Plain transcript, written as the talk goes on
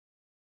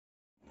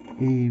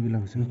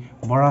এইবিলাক হৈছে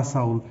বৰা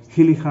চাউল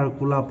শিলিখাৰ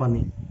কোলা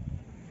পানী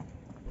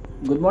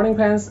Good morning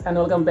friends and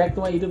welcome back to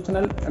my YouTube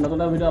channel.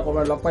 নতুন ভিডিও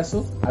আপোনাক লগ পাইছো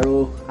আৰু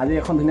আজি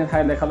এখন ধুনীয়া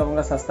ঠাই দেখাবলৈ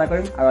আপোনাক চেষ্টা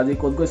কৰিম আৰু আজি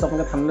ক'ত গৈছো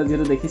আপোনাক থাম্বনেল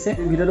যেটো দেখিছে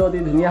ভিডিওটো অতি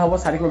ধুনীয়া হ'ব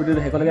চাৰিকৰ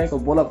ভিডিওটো হেকলৈকে তো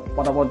বলক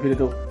পটাপট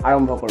ভিডিওটো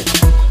আৰম্ভ কৰো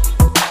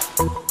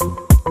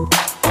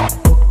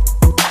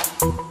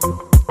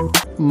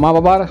মা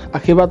বাবাৰ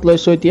আশীৰ্বাদ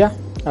লৈছো এতিয়া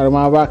আৰু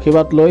মা বাবাৰ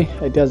আশীৰ্বাদ লৈ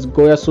এতিয়া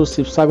গৈ আছো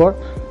শিৱসাগৰ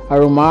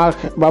আৰু মা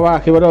বাবাৰ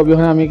আশীৰ্বাদৰ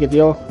অবিহনে আমি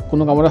কেতিয়াও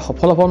কোনো কামতে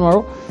সফল হ'ব নোৱাৰো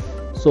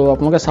সো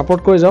আপোনালোকে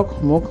সাপোৰ্ট কৰি যাওক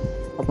মোক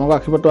আপোনালোকৰ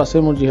আশীৰ্বাদটো আছে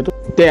মোৰ যেহেতু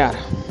তেয়াৰ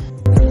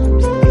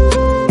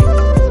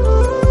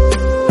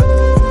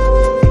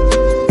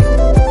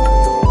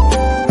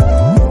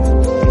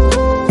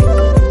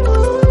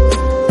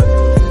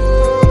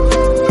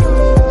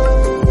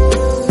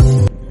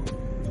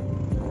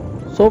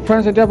So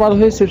friends, এতিয়া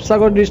পালোহি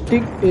শিৱসাগৰ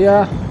ডিস্ট্ৰিক্ট এয়া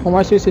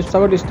সোমাইছো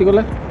শিৱসাগৰ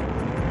ডিস্ট্ৰিক্টলৈ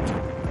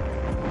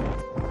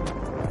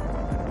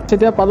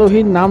এতিয়া পালোহি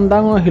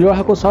নামদাং হিলৰ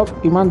হাকু চাওক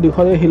ইমান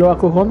দীঘলীয়া হিলৰ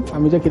হাকুখন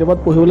আমি যে কিতাপত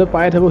পঢ়িবলৈ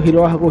পাই থাকো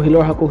হিলৰ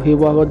হাকু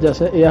শিৱসাগৰত যে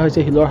আছে এয়া হৈছে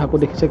হিলৰ হাকু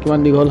দেখিছে কিমান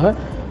দীঘল হয়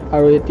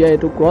আৰু এতিয়া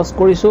এইটো ক্ৰছ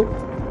কৰিছো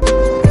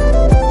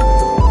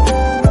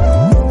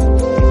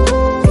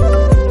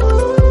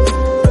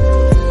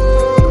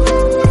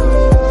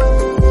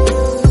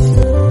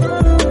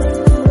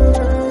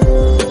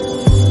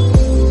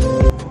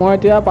মই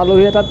এতিয়া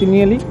পালোহি এটা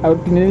তিনিআলি আৰু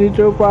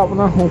তিনিআলিটোৰ পৰা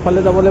আপোনাৰ সোঁফালে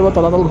যাব লাগিব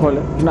তলাতল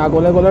ঘৰলৈ কিন্তু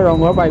আগলৈ গ'লে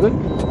ৰংঘৰ পাইগৈ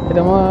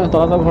এতিয়া মই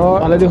তলাতল ঘৰ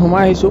অলৰেডি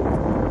সোমাই আহিছো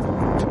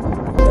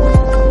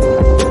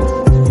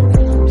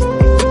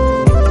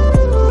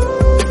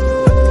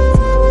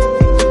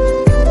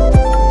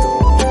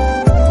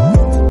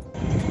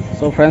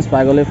সো ফ্ৰেণ্ডছ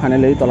পাই গ'লে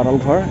ফাইনেলি তলাতল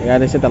ঘৰ এয়া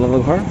দিছে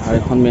তলাতল ঘৰ আৰু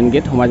এখন মেইন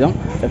গেট সোমাই যাওঁ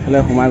এফালে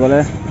সোমাই গ'লে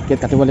টিকেট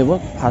কাটিব লাগিব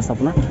ফাৰ্ষ্ট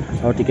আপোনাৰ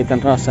আৰু টিকেট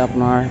কাউণ্টাৰ আছে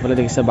আপোনাৰ সেইফালে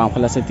দেখিছে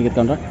বাওঁফালে আছে টিকেট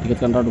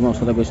কাউণ্টাৰ মই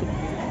ওচৰতে গৈছোঁ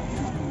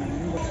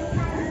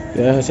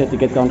এয়া হৈছে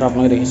টিকেট কাউণ্টাৰ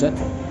আপোনালোকে দেখিছে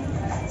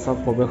সব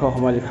প্ৰৱেশৰ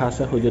সময় লিখা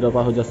আছে সূৰ্যোদয়ৰ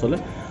পৰা সূৰ্যাস্তলৈ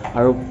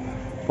আৰু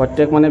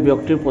প্ৰত্যেক মানে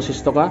ব্যক্তিৰ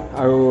 25 টকা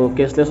আৰু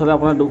কেছলেছ হ'লে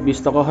আপোনাৰ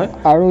 20 টকা হয়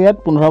আৰু ইয়াত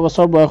 15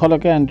 বছৰ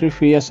বয়সলৈকে এন্ট্ৰি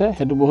ফ্ৰী আছে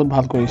সেইটো বহুত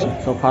ভাল কৰিছে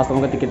সব ফাৰ্ষ্ট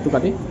আপোনালোকে টিকেটটো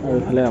কাটি আৰু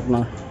ইফালে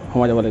আপোনাৰ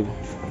সময় যাব লাগিব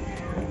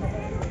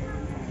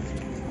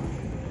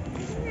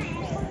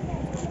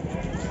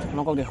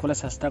আপোনালোকক দেখুৱাবলৈ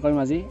চেষ্টা কৰিম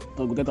আজি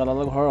তো গোটেই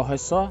তলাতল ঘৰৰ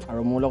ৰহস্য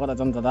আৰু মোৰ লগত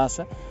এজন দাদা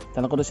আছে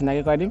তেওঁলোকতো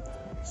চিনাকি কৰাই দিম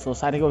সো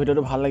চাই থাকিব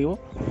ভিডিওটো ভাল লাগিব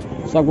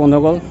সব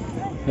বন্ধুসকল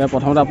ইয়াৰ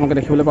প্ৰথমতে আপোনালোকে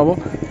দেখিবলৈ পাব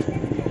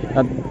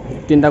তাত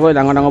তিনিটাকৈ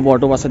ডাঙৰ ডাঙৰ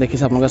বৰটোপ আছে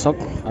দেখিছে আপোনালোকে চাওক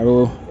আৰু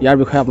ইয়াৰ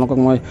বিষয়ে আপোনালোকক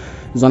মই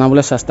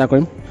জনাবলৈ চেষ্টা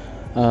কৰিম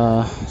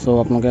সো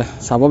আপোনালোকে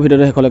চাব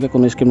ভিডিওটো শেষলৈকে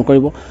কোনো স্কিপ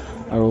নকৰিব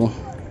আৰু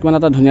কিমান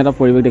এটা ধুনীয়া এটা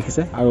পৰিৱেশ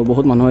দেখিছে আৰু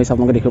বহুত মানুহ আহিছে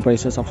আপোনালোকে দেখিব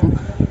পাৰিছে চাওকচোন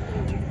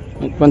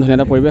কিমান ধুনীয়া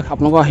এটা পৰিৱেশ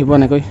আপোনালোকে আহিব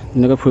এনেকৈ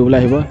ধুনীয়াকৈ ফুৰিবলৈ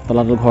আহিব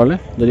তলাতল ঘৰলৈ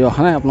যদি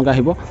অহা নাই আপোনালোকে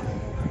আহিব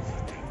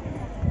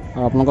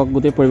আৰু আপোনালোকক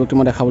গোটেই পৰিৱেশটো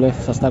মই দেখাবলৈ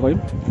চেষ্টা কৰিম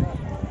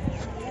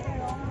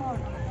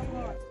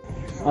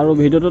আৰু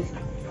ভিডিওটোত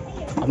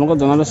আপোনালোকক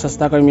জনাবলৈ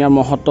চেষ্টা কৰিম ইয়াৰ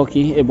মহত্ব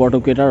কি এই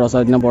বৰটোপকেইটাৰ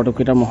ৰজাদিনীয়া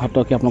বৰটোপকেইটাৰ মহত্ব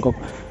কি আপোনালোকক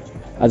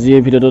আজি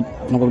এই ভিডিওটোত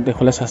আপোনালোকক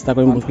দেখুৱাবলৈ চেষ্টা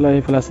কৰিম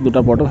এইফালে আছে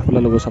দুটা বৰটোপ সেইফালে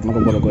লৈ গৈছোঁ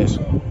আপোনালোকক বলে গৈ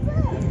আছোঁ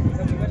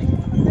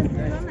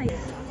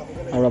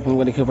আৰু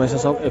আপোনালোকে দেখিব পাৰিছে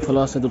চাওক এইফালে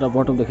আছে দুটা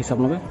বৰটোপ দেখিছে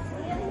আপোনালোকে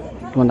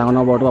কিমান ডাঙৰ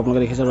ডাঙৰ বৰটোপ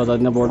আপোনালোকে দেখিছে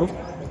ৰজাদিনীয়া বৰটোপ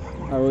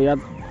আৰু ইয়াত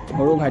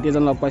সৰু ভাইটি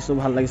এজন লগ পাইছোঁ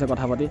ভাল লাগিছে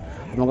কথা পাতি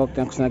আপোনালোকক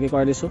তেওঁক চিনাকি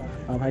কৰাই দিছোঁ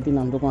আৰু ভাইটিৰ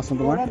নামটো কোৱাচোন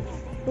তোমাৰ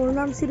মোৰ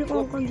নাম শ্ৰী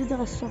কংকনজ্যোতি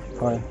কাশ্যপ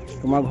হয়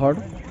তোমাৰ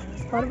ঘৰটো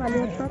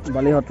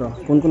বালিহত্ৰ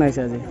কোন কোন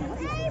আহিছে আজি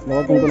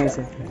লগত কোন কোন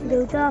আহিছে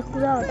দেউতা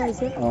খুৰাহঁত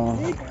আহিছে অঁ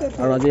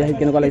আৰু আজি আহি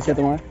কেনেকুৱা লাগিছে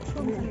তোমাৰ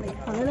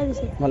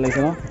ভাল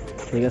লাগিছে ন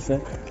ঠিক আছে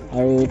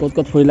আৰু ক'ত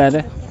ক'ত ফুৰিলা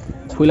ইয়াতে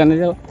ফুৰিলা নে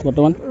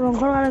বৰ্তমান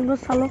ৰংঘৰ কাৰেংঘৰ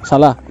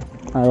চালা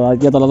আৰু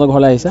এতিয়া তলাতল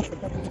ঘৰলৈ আহিছে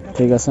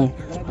ঠিক আছে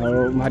আৰু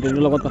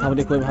ভাইটিটোৰ লগত কথা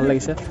পাতি কৈ ভাল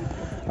লাগিছে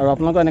আৰু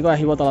আপোনালোকে এনেকৈ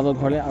আহিব তলাতল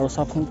ঘৰলৈ আৰু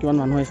চাওকচোন কিমান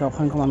মানুহ আহিছে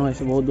অসংখ্য মানুহ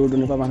আহিছে বহুত দূৰ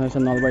দূৰৰ পৰা মানুহ আহিছে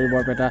নলবাৰী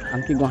বৰপেটা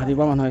আনকি গুৱাহাটীৰ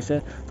পৰা মানুহ আহিছে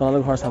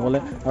তলাতল ঘৰ চাবলৈ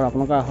আৰু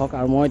আপোনালোকে আহক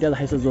আৰু মই এতিয়া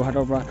আহিছোঁ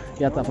যোৰহাটৰ পৰা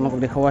ইয়াত আপোনালোকক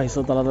দেখুৱাব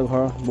আহিছোঁ তলাতল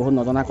ঘৰৰ বহুত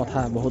নজনা কথা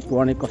বহুত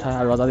পৌৰাণিক কথা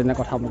আৰু ৰজাদিনীয়া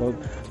কথা আপোনালোকক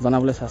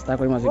জনাবলৈ চেষ্টা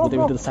কৰিম আজি গোটেই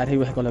ভিডিঅ'টো চাই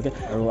থাকিব শেষলৈকে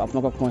আৰু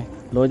আপোনালোকক মই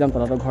লৈ যাম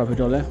তলাতল ঘৰৰ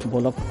ভিতৰলৈ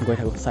বলক গৈ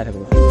থাকোঁ চাই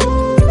থাকোঁ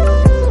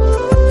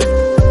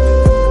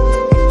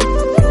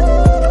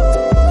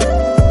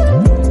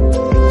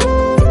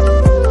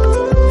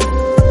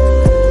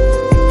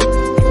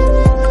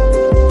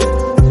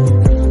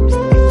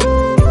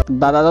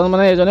দাদাজন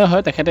মানে এজনে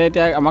হয় তেখেতে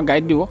এতিয়া আমাক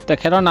গাইড দিব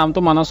তেখেতৰ নামটো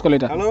মানস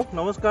কলিতা হেল্ল'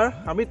 নমস্কাৰ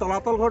আমি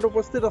তলাতল ঘৰত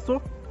উপস্থিত আছোঁ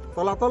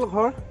তলাতল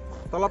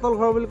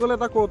ঘৰ বুলি ক'লে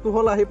এটা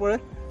কৌতূহল আহি পৰে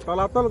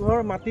তলাতল ঘৰ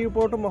মাটিৰ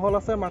ওপৰতো মহল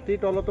আছে মাটিৰ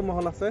তলতো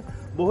মহল আছে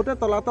বহুতে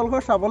তলাতল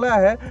ঘৰ চাবলৈ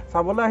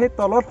আহি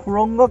তলত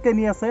সুৰংগ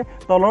কেনি আছে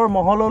তলৰ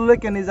মহললৈ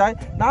কেনি যায়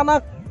নানা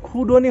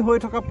খুদনি হৈ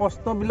থকা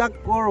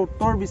প্ৰশ্নবিলাকৰ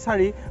উত্তৰ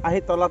বিচাৰি আহি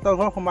তলাতল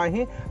ঘৰ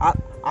সোমাইহি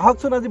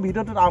আহকচোন আজি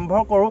ভিডিঅ'টোত আৰম্ভ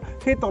কৰোঁ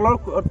সেই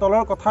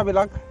তলৰ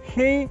কথাবিলাক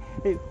সেই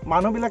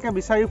মানুহবিলাকে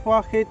বিচাৰি পোৱা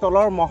সেই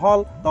তলৰ মহল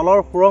তলৰ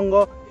সুৰংগ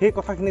সেই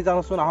কথাখিনি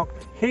জানোচোন আহক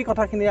সেই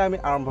কথাখিনি আমি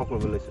আৰম্ভ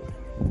কৰিব লৈছোঁ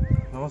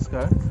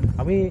নমস্কাৰ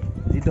আমি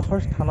যিডোখৰ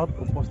স্থানত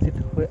উপস্থিত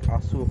হৈ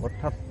আছোঁ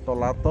অৰ্থাৎ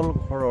তলাতল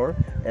ঘৰৰ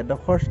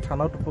এডোখৰ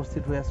স্থানত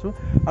উপস্থিত হৈ আছোঁ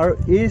আৰু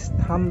এই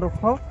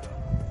স্থানডোখৰ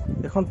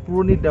এখন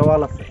পুৰণি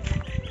দেৱাল আছে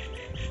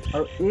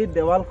আৰু এই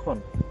দেৱালখন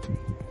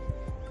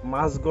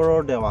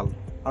মাছগড়ৰ দেৱাল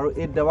আৰু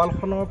এই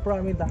দেৱালখনৰ পৰা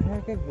আমি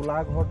লাহেকৈ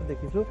গোলাঘৰটো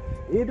দেখিছোঁ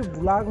এইটো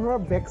গোলাঘৰৰ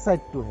বেক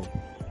চাইডটোহে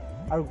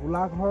আৰু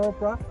গোলাঘৰৰ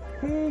পৰা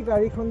সেই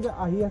গাড়ীখন যে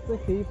আহি আছে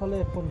সেইফালে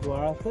এখন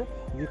দুৱাৰ আছে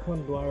যিখন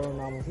দুৱাৰৰ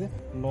নাম হৈছে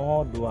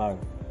নদুৱাৰ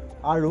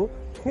আৰু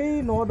সেই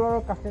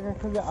নদুৱাৰৰ কাষে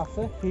কাষে যে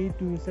আছে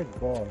সেইটো হৈছে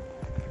গড়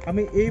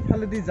আমি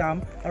এইফালেদি যাম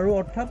আৰু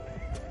অৰ্থাৎ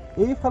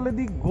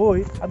এইফালেদি গৈ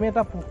আমি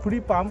এটা পুখুৰী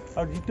পাম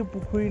আৰু যিটো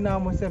পুখুৰীৰ নাম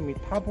হৈছে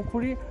মিঠা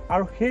পুখুৰী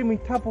আৰু সেই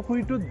মিঠা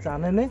পুখুৰীটোত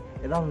জানেনে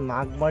এডাল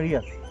নাগমাৰি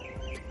আছে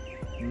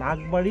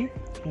নাগমাৰি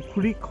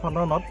পুখুৰী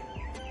খননত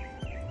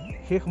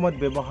সেই সময়ত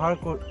ব্যৱহাৰ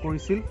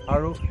কৰিছিল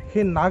আৰু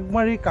সেই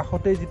নাগমাৰিৰ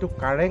কাষতে যিটো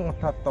কাৰেং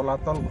অৰ্থাৎ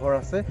তলাতল ঘৰ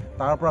আছে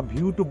তাৰ পৰা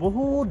ভিউটো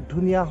বহুত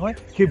ধুনীয়া হয়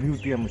সেই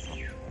ভিউটো আমি চাম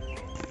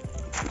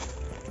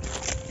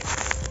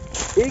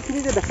এইখিনি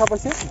যে দেখা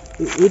পাইছে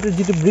এইটো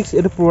যিটো ব্ৰিক্স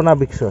এইটো পুৰণা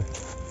ব্ৰিক্স হয়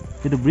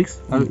এইটো ব্ৰিক্স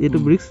আৰু এইটো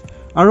ব্ৰিক্স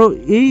আৰু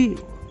এই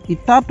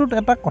ইটাটোত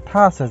এটা কথা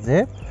আছে যে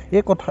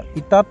এই কথা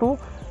ইটাটো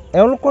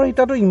এওঁলোকৰ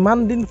ইটাটো ইমান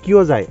দিন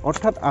কিয় যায়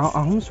অৰ্থাৎ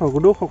আহোম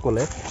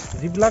স্বৰ্গদেউসকলে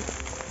যিবিলাক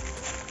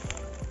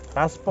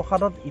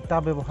ৰাজপ্ৰসাদত ইটা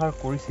ব্যৱহাৰ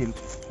কৰিছিল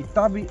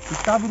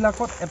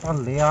ইটাবিলাকত এটা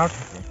লেয়াৰ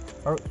থাকে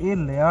আৰু এই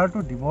লেয়াৰটো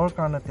দিবৰ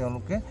কাৰণে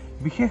তেওঁলোকে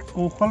বিশেষ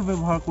কৌশল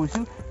ব্যৱহাৰ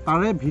কৰিছিল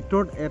তাৰে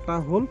ভিতৰত এটা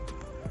হ'ল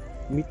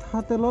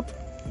মিঠাতেলত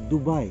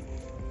ডুবাই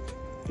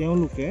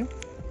তেওঁলোকে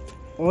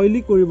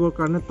অইলি কৰিবৰ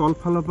কাৰণে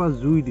তলফালৰ পৰা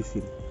জুই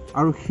দিছিল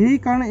আৰু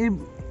সেইকাৰণে এই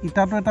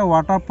ইটাটো এটা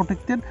ৱাটাৰ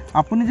প্ৰটেক্টেড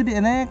আপুনি যদি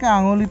এনেকৈ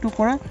আঙুলিটো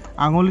কৰে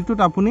আঙুলিটোত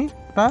আপুনি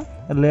এটা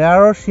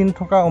লেয়াৰৰ চিন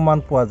থকা উমান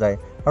পোৱা যায়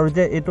আৰু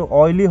যে এইটো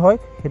অইলি হয়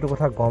সেইটো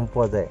কথা গম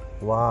পোৱা যায়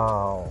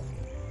ৱাও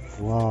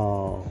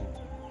ৱাও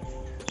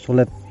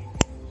চলে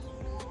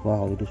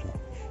ৱাও এইটো চোৱা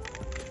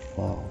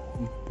ৱাও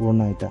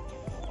পুৰণা ইটা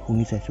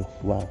শুনি চাইছোঁ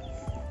ৱাও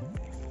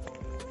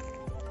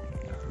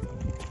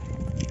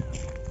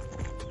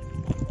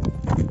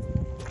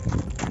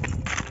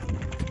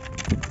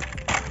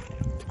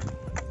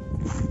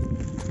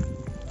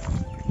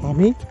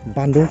আমি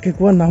বান্দৰ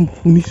কেঁকুৰা নাম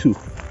শুনিছোঁ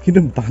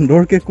কিন্তু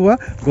বান্দৰ কেঁকুৰা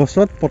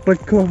গছত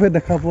প্ৰত্যক্ষভাৱে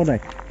দেখা পোৱা নাই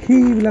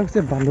সেইবিলাক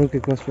হৈছে বান্দৰ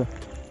কেঁকুৰা চোৱা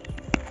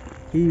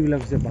সেইবিলাক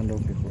হৈছে বান্দৰ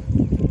কেঁকুৰা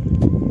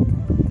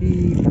এই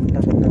পাত্তা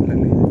পাত্তাবিলাক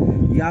লাগিছে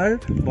ইয়াৰ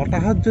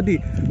বতাহত যদি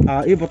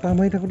এই বতাহ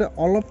মাৰি থাকোঁতে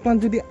অলপমান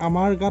যদি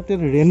আমাৰ গাত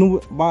ৰেণু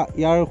বা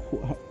ইয়াৰ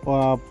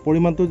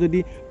পৰিমাণটো যদি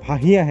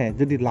ভাহি আহে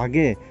যদি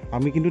লাগে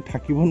আমি কিন্তু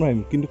থাকিব নোৱাৰিম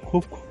কিন্তু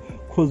খুব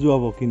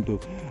খজুৱাব কিন্তু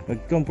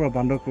একদম পুৰা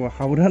বান্দৰ কেঁকুৰা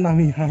সাৱধান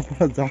আমি ইয়াৰ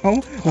পৰা যাওঁ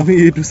আমি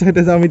এইটো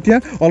চাইডে যাম এতিয়া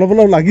অলপ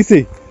অলপ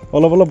লাগিছেই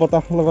অলপ অলপ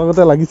বতাহ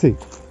লগাতে লাগিছেই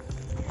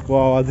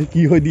আজি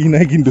কি হয় দি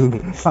নাই কিন্তু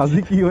আজি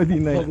কি হয় দি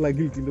নাই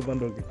লাগিল কিন্তু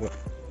বান্দৰ কেঁকুৰা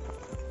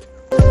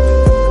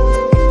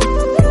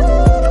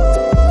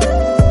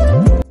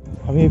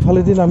আমি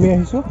এইফালেদি নামি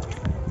আহিছোঁ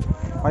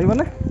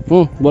পাৰিবানে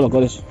ব'লক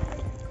কৰিছোঁ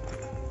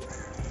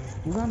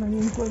পুৰা নামি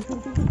আহিছোঁ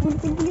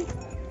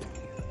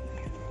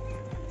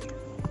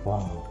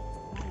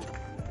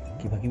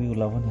কিবা কিবি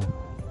ওলাব নি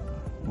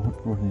বহুত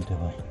পুৰণি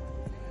দেৱাল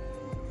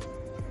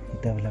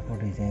ইটাবিলাকৰ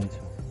ডিজাইন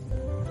চোৱা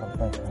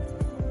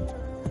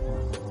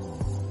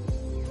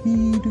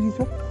এইটো কি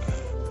চোৱা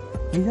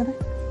দেখিছানে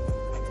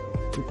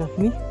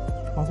ইটাখিনি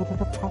মাজত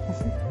এটা ফাঁক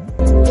আছে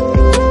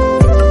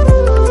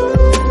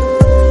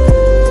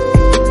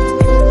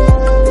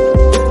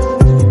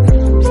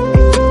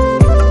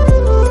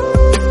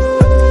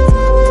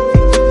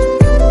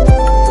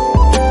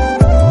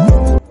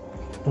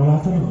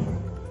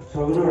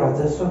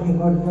ৰাজেশ্বৰ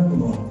সিংহৰ দিনা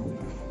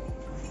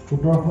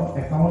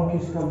 1751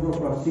 খ্ৰীষ্টাব্দৰ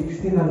পৰা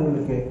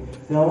 1600লৈকে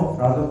তেওঁ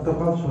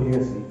ৰাজত্বকাল চলি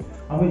আছিল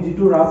আমি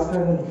যিটো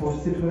ৰাজকাহিনীত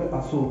উপস্থিত হৈ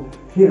আছোঁ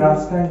সেই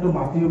ৰাজকাহিনীটো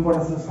মাটিৰ ওপৰত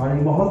আছে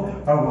 4 মহল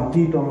আৰু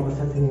মাটিৰ তলত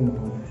আছে 3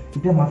 মহল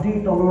এতিয়া মাটিৰ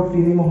তলৰ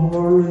 3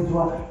 মহললৈ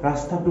যোৱা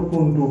ৰাস্তাটো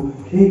কোনটো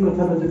সেই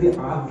কথাটো যদি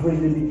আগ ধৰি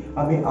যদি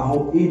আমি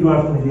আহোঁ এই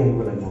দুৱাৰখনেদি আহিব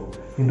লাগিব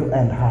কিন্তু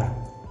এন্ধাৰ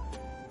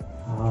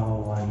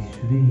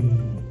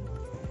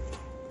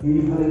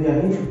এইফালেদি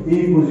আহি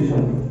এই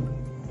পজিশ্যনটো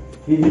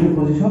এই যিটো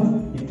পজিশ্যন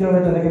এতিয়াও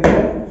তেনেকৈ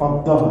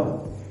শব্দ হয়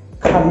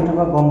খালি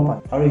থকা গম পায়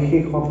আৰু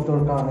সেই শব্দৰ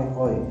কাৰণে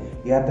কয়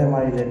ইয়াতে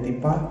মাৰিলে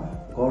টিপা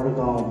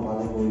গড়গাঁও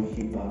পালেগৈ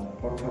শিপা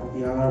অৰ্থাৎ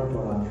ইয়াৰ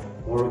পৰা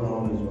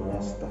গড়গাঁৱলৈ যোৱা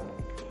ৰাস্তা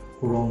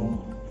সুৰংগ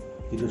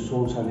যিটো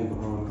শৌচালী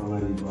ঘৰৰ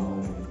তলেদি যোৱা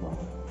হয় বুলি কোৱা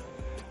হয়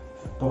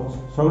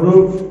স্বৰ্গদেউ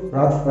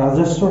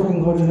ৰাজেশ্বৰ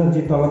সিংহৰ দিনত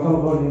যি তলাতল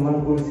ঘৰ নিৰ্মাণ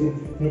কৰিছিল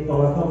সেই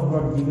তলাতল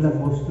ঘৰত যিবিলাক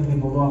বস্তু দি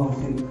বনোৱা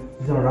হৈছিল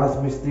যিজন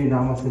ৰাজমিস্ত্ৰীৰ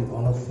নাম আছিল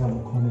ঘনশ্যাম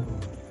খনিকৰ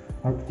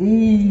আৰু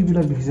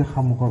এইবিলাক দেখিছে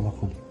শামুকৰ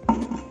বাকলি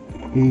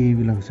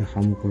এইবিলাক হৈছে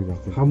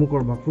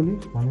শামুকৰ বাকলি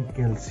মানে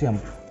কেলছিয়াম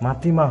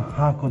মাটিমাহ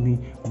হাঁহ কণী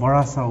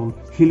বৰা চাউল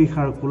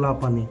শিলিখাৰ কোলা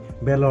পানী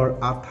বেলৰ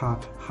আঠা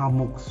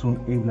শামুক চূণ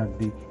এইবিলাক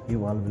দি এই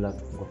ৱালবিলাক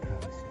গঠা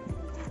হৈছে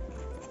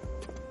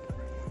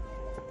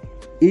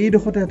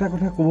এইডোখৰতে এটা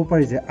কথা ক'ব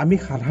পাৰি যে আমি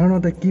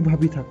সাধাৰণতে কি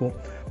ভাবি থাকোঁ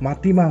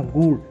মাটিমাহ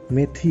গুড়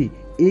মেথি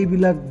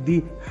এইবিলাক দি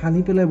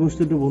সানি পেলাই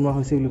বস্তুটো বনোৱা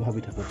হৈছে বুলি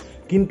ভাবি থাকোঁ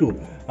কিন্তু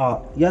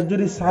ইয়াত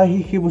যদি চাই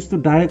সেই বস্তু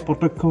ডাইৰেক্ট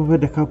প্ৰত্যক্ষভাৱে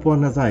দেখা পোৱা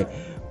নাযায়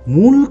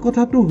মূল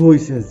কথাটো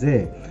হৈছে যে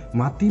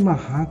মাটিমাহ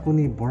হাঁহ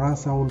কণী বৰা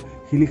চাউল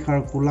শিলিখাৰ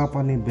কোলা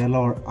পানী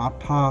বেলৰ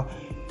আঠা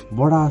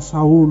বৰা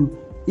চাউল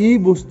এই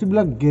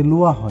বস্তুবিলাক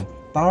গেলোৱা হয়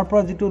তাৰ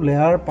পৰা যিটো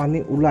লেয়াৰ পানী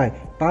ওলাই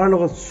তাৰ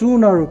লগত চূণ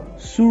আৰু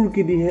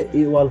চুৰকি দিহে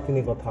এই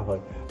ৱালখিনি কথা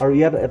হয় আৰু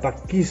ইয়াত এটা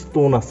কি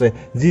ষ্ট'ন আছে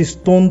যি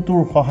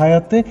ষ্ট'নটোৰ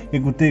সহায়তে এই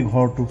গোটেই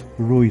ঘৰটো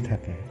ৰৈ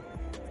থাকে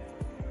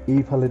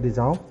এইফালেদি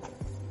যাওঁ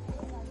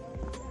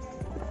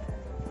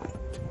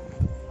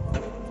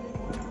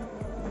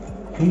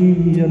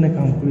এইজনে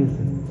কাম কৰি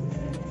আছে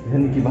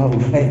যেন কিবা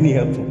ওলাই নি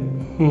আকৌ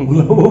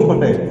ওলাব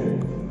পাৰে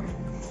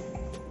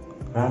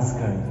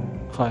ৰাজকাৰী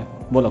হয়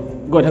বলক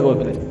গৈ থাকো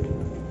এইফালে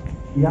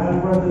ইয়াৰ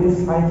পৰা যদি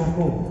চাই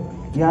থাকোঁ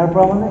ইয়াৰ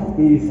পৰা মানে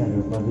এই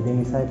চাইডৰ পৰা যদি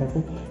আমি চাই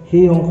থাকোঁ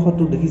সেই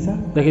অংশটো দেখিছা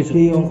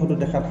সেই অংশটো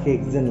দেখাত শেষ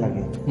যেন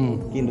লাগে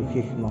কিন্তু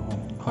শেষ নহয়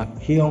হয়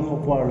সেই অংশ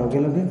পোৱাৰ লগে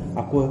লগে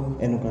আকৌ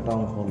এনেকুৱা এটা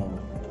অংশ ওলাব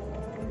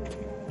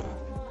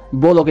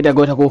বলক এতিয়া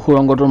গৈ থাকোঁ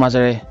সুৰংগটোৰ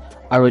মাজেৰে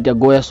আৰু এতিয়া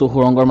গৈ আছোঁ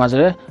সুৰংগৰ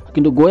মাজেৰে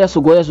কিন্তু গৈ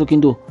আছোঁ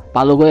কিন্তু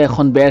পালোগৈ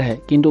এখন বেৰহে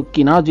কিন্তু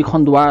কিনাৰত যিখন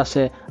দুৱাৰ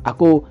আছে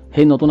আকৌ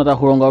সেই নতুন এটা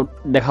সুৰংগ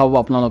দেখা পাব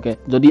আপোনালোকে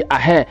যদি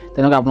আহে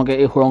তেনেকৈ আপোনালোকে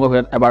এই সুৰংগৰ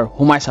ভিতৰত এবাৰ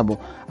সোমাই চাব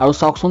আৰু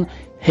চাওকচোন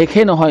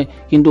শেষেই নহয়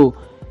কিন্তু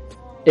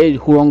এই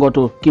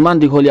সুৰংগটো কিমান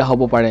দীঘলীয়া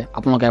হ'ব পাৰে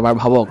আপোনালোকে এবাৰ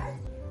ভাবক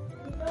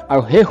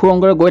আৰু সেই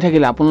সুৰংগৰে গৈ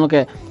থাকিলে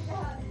আপোনালোকে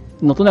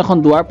নতুন এখন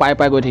দুৱাৰ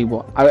পাই গৈ থাকিব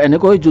আৰু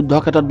এনেকৈ যুদ্ধ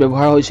ক্ষেত্ৰত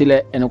ব্যৱহাৰ হৈছিলে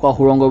এনেকুৱা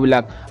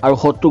সুৰংগবিলাক আৰু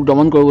শত্ৰুক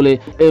দমন কৰিবলৈ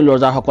এই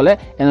ৰজাসকলে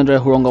এনেদৰে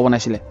সুৰংগ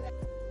বনাইছিলে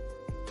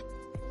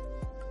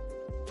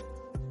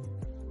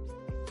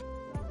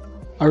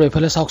আৰু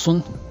এইফালে চাওকচোন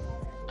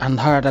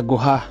আন্ধাৰ এটা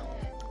গুহা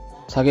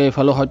চাগে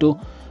এইফালে হয়তো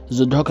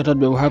যুদ্ধৰ ক্ষেত্ৰত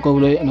ব্যৱহাৰ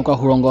কৰিবলৈ এনেকুৱা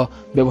সুৰংগ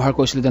ব্যৱহাৰ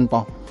কৰিছিলে যেন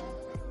পাওঁ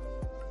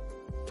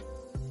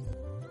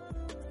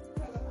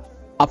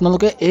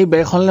আপোনালোকে এই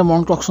বেৰখনলৈ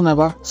মন কৰকচোন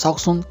এবাৰ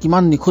চাওকচোন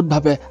কিমান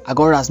নিখুঁতভাৱে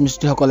আগৰ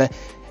ৰাজমিস্ত্ৰীসকলে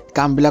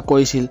কামবিলাক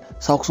কৰিছিল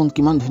চাওকচোন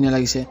কিমান ধুনীয়া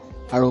লাগিছে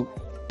আৰু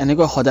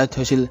এনেকৈ সজাই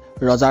থৈছিল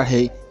ৰজাৰ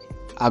সেই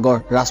আগৰ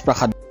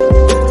ৰাজপ্ৰাসাদ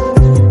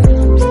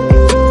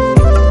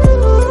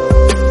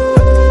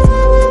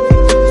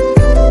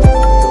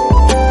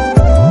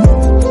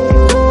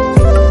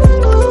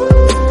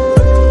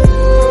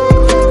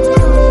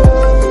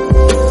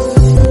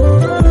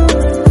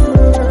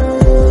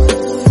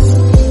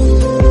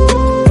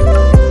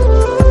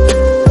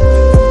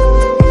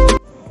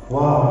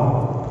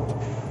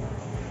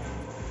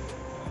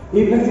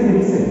এইবিলাক যে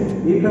দেখিছে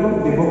এইবিলাকক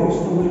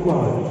দেৱকুষ্ঠ বুলি কোৱা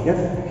হয় ইয়াত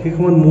সেই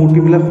সময়ত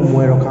মূৰ্তিবিলাক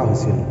সোমোৱাই ৰখা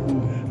হৈছিল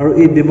আৰু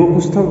এই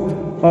দেৱকুষ্ঠ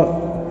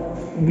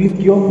বুলি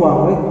কিয় কোৱা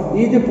হয়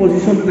এই যে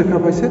পজিশ্যনটো দেখা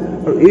পাইছে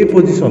আৰু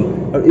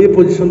এই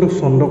পজিশ্যনটোক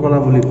চন্দ্ৰকলা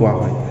বুলি কোৱা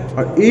হয়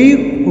আৰু এই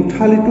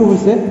কোঠালিটো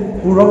হৈছে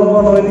সুৰংগ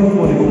নয়নী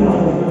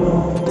পৰিকল্পনা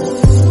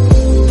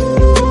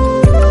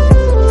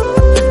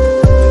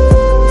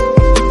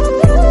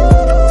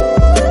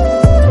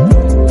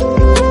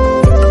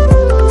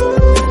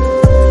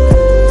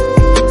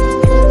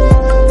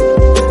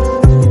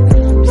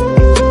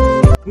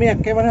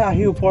একেবাৰে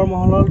আহি ওপৰ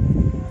মহলত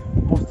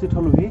উপস্থিত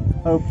হলোহি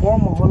আৰু ওপৰ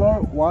মহলৰ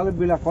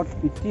ৱালবিলাকত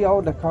এতিয়াও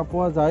দেখা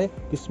পোৱা যায়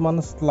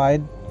কিছুমান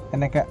শ্লাইড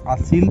এনেকৈ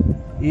আছিল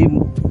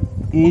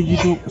এই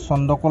যিটো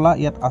চন্দ্ৰকলা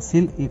ইয়াত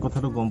আছিল এই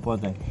কথাটো গম পোৱা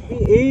যায়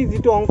এই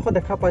যিটো অংশ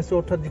দেখা পাইছোঁ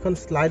অৰ্থাৎ যিখন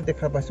শ্লাইড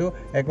দেখা পাইছোঁ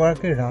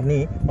এগৰাকী ৰাণী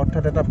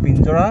অৰ্থাৎ এটা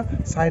পিঞ্জৰা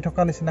চাই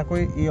থকা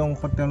নিচিনাকৈ এই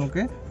অংশত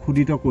তেওঁলোকে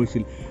খোদিত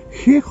কৰিছিল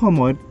সেই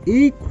সময়ত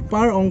এই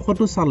খোপাৰ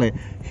অংশটো চালে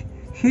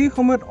সেই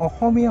সময়ত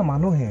অসমীয়া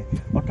মানুহে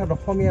অৰ্থাৎ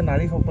অসমীয়া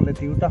নাৰীসকলে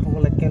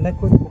তিৰোতাসকলে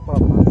কেনেকৈ খোপা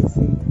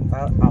বান্ধিছিল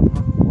তাৰ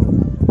আভাস পোৱা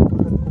যায়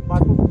অৰ্থাৎ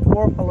খোপাটো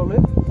ওপৰৰ ফাললৈ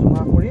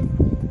জমা কৰি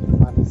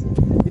বান্ধিছিল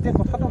এতিয়া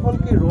কথাটো হ'ল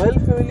কি ৰয়েল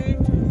ফেমিলি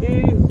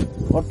এই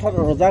অৰ্থাৎ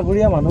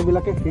ৰজাঘৰীয়া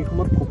মানুহবিলাকে সেই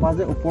সময়ত খোপা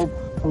যে ওপৰ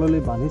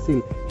ফাললৈ বান্ধিছিল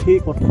সেই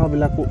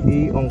কথাবিলাকো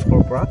এই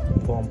অংশৰ পৰা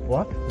গম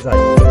পোৱা যায়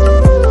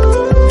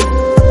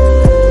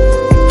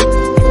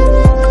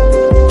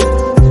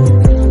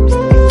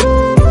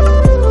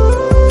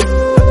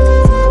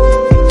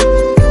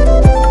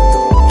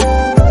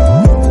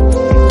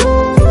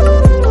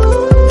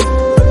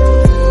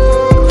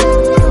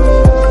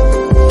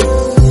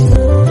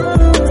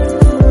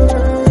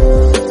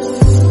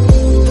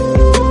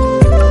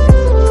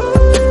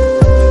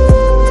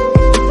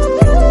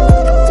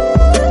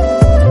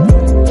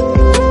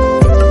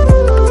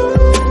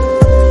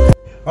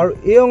আৰু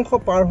এই অংশ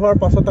পাৰ হোৱাৰ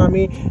পাছত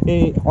আমি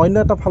এই অন্য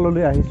এটা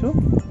ফাললৈ আহিছোঁ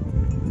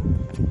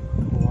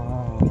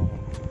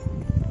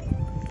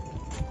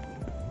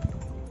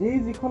এই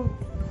যিখন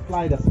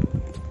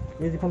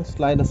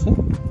শ্লাইড আছে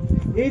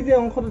এই যে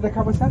অংশটো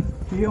দেখা পাইছা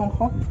এই অংশ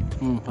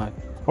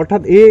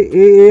অৰ্থাৎ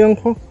এই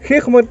অংশ সেই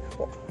সময়ত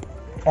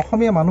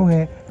অসমীয়া মানুহে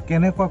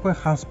কেনেকুৱাকৈ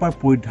সাজপাৰ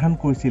পৰিধান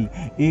কৰিছিল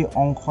এই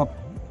অংশত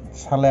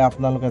চালে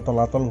আপোনালোকে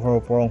তলাতল ঘৰৰ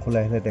ওপৰ অংশলৈ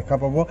আহিলে দেখা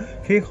পাব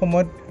সেই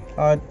সময়ত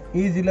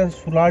এই জিলা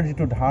চোলাৰ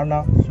যিটো ধাৰণা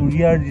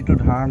চুৰিয়াৰ যিটো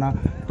ধাৰণা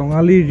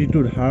টঙালীৰ যিটো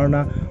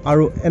ধাৰণা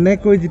আৰু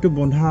এনেকৈ যিটো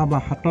বন্ধা বা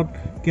হাতত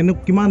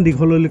কিমান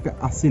দীঘললৈকে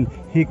আছিল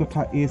সেই কথা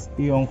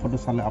এই অংশটো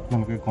চালে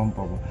আপোনালোকে গম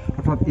পাব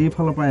অৰ্থাৎ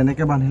এইফালৰ পৰা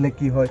এনেকৈ বান্ধিলে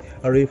কি হয়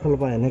আৰু এইফালৰ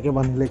পৰা এনেকৈ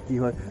বান্ধিলে কি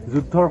হয়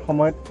যুদ্ধৰ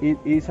সময়ত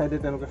এই চাইডে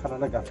তেওঁলোকে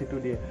সাধাৰণতে গাঁঠিটো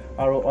দিয়ে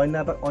আৰু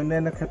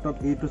অন্যান্য ক্ষেত্ৰত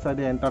এইটো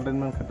চাইডে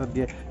এণ্টাৰটেইনমেণ্ট ক্ষেত্ৰত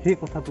দিয়ে সেই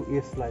কথাটো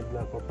এই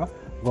শ্লাইডবিলাকৰ পৰা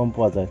গম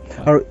পোৱা যায়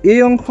আৰু এই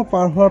অংশ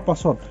পাৰ হোৱাৰ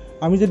পাছত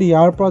আমি যদি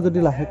ইয়াৰ পৰা যদি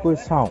লাহেকৈ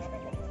চাওঁ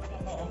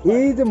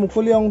এই যে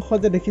মুকলি অংশ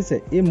যে দেখিছে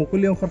এই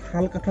মুকলি অংশত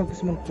শাল কাঠৰ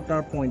কিছুমান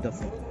খুঁটাৰ পইণ্ট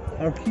আছে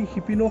আৰু সি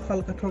শিপিনো শাল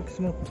কাঠৰ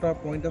কিছুমান খুঁটাৰ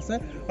পইণ্ট আছে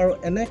আৰু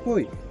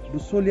এনেকৈ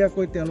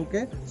দুচলীয়াকৈ তেওঁলোকে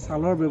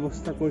ছালৰ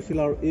ব্যৱস্থা কৰিছিল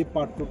আৰু এই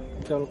পাৰ্টটোত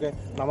তেওঁলোকে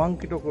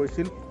নামাঙ্কিত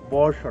কৰিছিল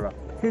বৰচৰা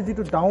সেই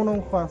যিটো ডাউন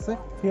অংশ আছে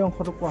সেই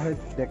অংশটো কোৱা হয়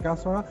ডেকা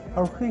চৰা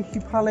আৰু সেই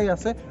সিফালে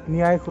আছে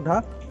ন্যায় সোধা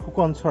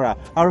ফুকন চৰা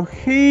আৰু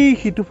সেই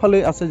সিটোফালে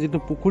আছে যিটো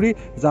পুখুৰী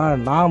যাৰ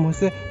নাম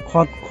হৈছে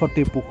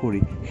খটখটি পুখুৰী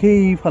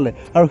সেইফালে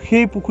আৰু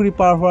সেই পুখুৰী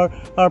পাৰ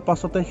হোৱাৰ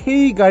পাছতে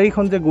সেই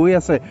গাড়ীখন যে গৈ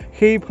আছে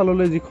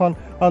সেইফাললৈ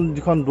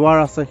যিখন দুৱাৰ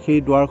আছে সেই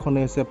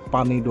দুৱাৰখনেই হৈছে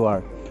পানী দুৱাৰ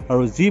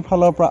আৰু যি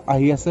ফালৰ পৰা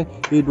আহি আছে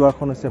এই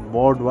দুৱাৰখন হৈছে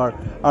বৰদুৱাৰ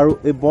আৰু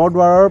এই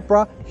বৰদুৱাৰৰ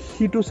পৰা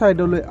সিটো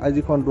সাইডলৈ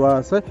যিখন দুৱাৰ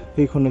আছে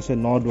সেইখন হৈছে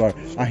ন দুৱাৰ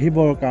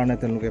আহিবৰ কাৰণে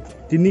তেওঁলোকে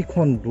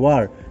তিনিখন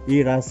দুৱাৰ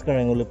এই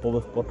ৰাজকাৰেঙলৈ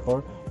প্ৰৱেশ পথৰ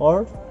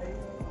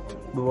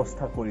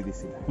ব্যৱস্থা কৰি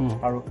দিছিল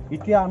আৰু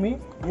এতিয়া আমি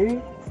এই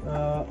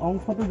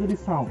অংশটো যদি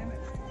চাওঁ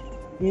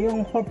এই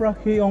অংশৰ পৰা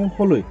সেই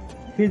অংশলৈ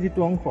সেই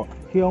যিটো অংশ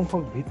সেই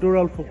অংশক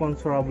ভিতৰুৱাল ফুকন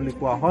চৰা বুলি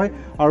কোৱা হয়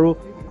আৰু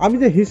আমি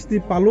যে হিষ্ট্ৰী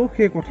পালোঁ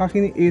সেই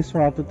কথাখিনি এই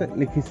চৰাটোতে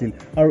লিখিছিল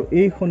আৰু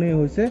এইখনেই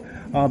হৈছে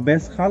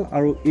বেজশাল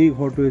আৰু এই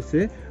ঘৰটো হৈছে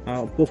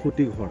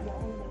প্ৰসূতি ঘৰ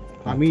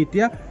আমি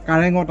এতিয়া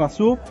কাৰেঙত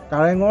আছোঁ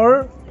কাৰেঙৰ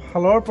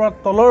ফালৰ পৰা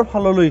তলৰ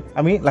ফাললৈ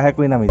আমি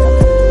লাহেকৈ নামি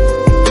যাম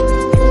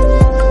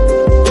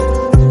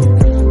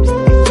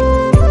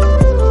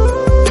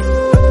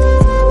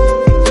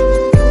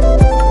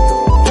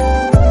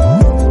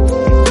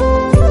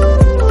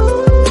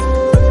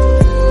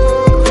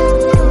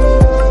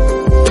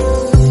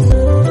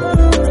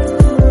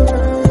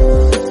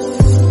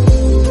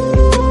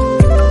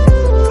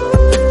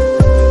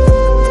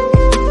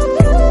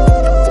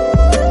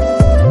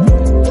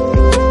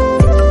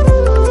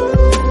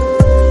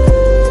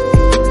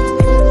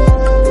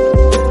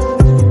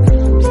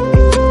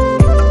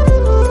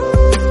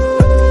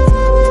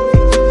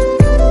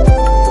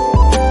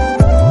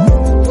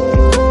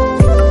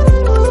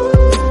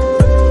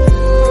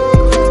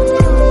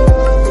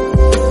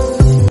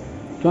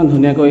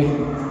ধুনীয়াকৈ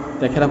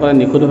তেখেতসকলে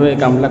নিখুঁতভাৱে এই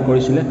কামবিলাক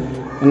কৰিছিলে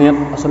মানে ইয়াত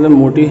আচলতে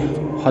মূৰ্তি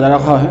সজাই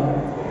ৰখা হয়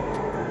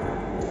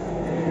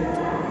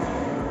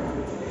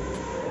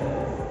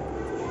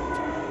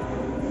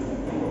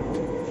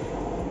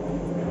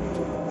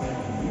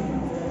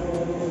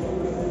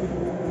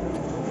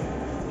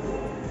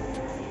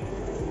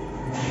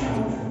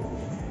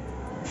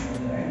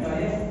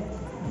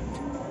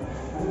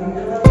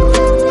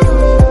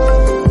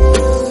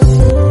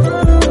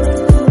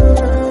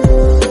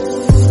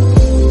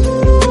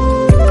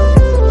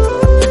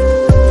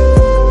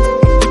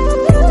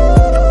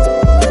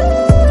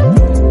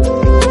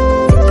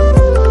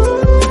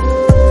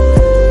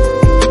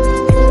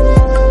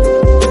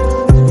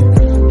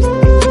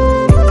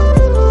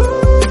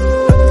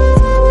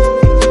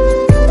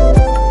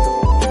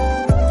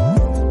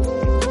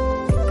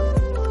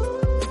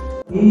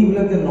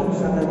এইবিলাক যে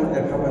নক্সা টাইপত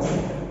দেখা পাইছে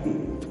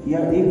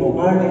ইয়াৰ এই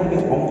বগাৰ যিখিনি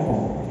অংশ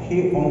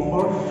সেই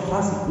অংশৰ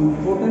ফাৰ্ষ্ট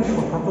ইম্পৰ্টেণ্ট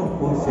কথাটো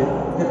হৈছে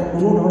যে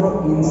কোনো ধৰণৰ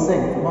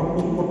ইনচেক্ট বা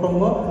পোক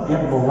পতংগ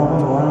ইয়াত বগাব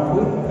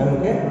নোৱাৰাকৈ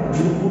তেওঁলোকে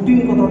যিটো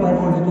পুটিনগত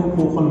টাইপৰ যিটো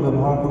কৌশল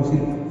ব্যৱহাৰ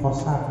কৰিছিল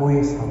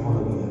সঁচাকৈয়ে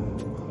চাবলগীয়া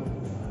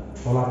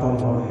তলাতল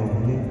ঘৰ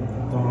হেৰিলে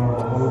তলৰ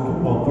বহলত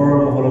ওপৰৰ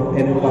বহলত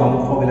এনেকুৱা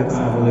অংশবিলাক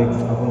চাবলৈ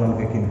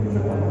আপোনালোকে কিন্তু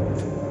নাপাব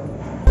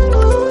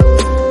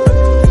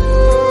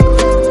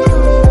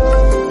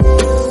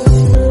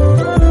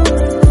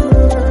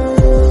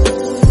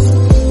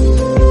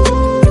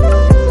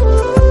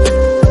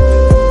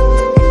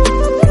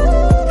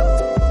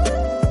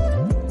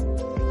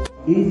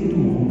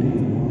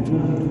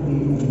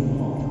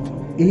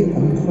এই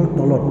অংশৰ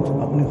তলত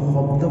আপুনি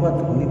শব্দ বা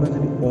ধ্বনি বা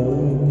যদি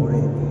ওম কৰে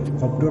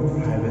শব্দৰ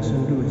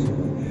ভাইব্ৰেশ্যনটো বেছি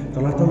হয়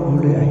তলাতল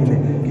ঘৰলৈ আহিলে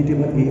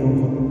কেতিয়াবা এই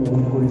অংশটো ওম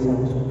কৰি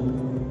চাবচোন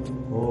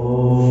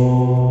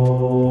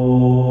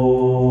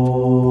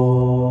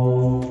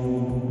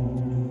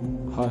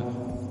হয়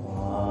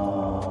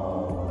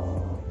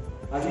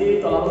আজি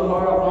তলাতল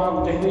ঘৰৰ আপোনাৰ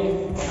গোটেইখিনি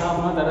কথা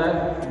আপোনাৰ দাদাই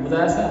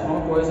বুজাই আছে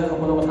আপোনাক কৈ আছে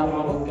সকলো কথা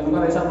আপোনালোকক কেনেকুৱা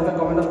লাগিছে আপোনালোকে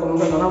কমেণ্টত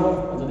জনাব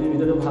যদি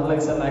ভিডিঅ'টো ভাল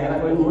লাগিছে লাইক এটা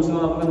কৰি মোৰ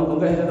চেনেলত আপোনালোকে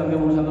নতুনকৈ আহিছে তেনেকৈ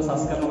মোৰ চেনেলটো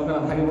ছাবস্ক্ৰাইব নকৰাকৈ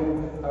নাথাকিব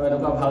আৰু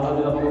এনেকুৱা ভাল ভাল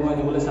ভিডিঅ' আপোনালোকক মই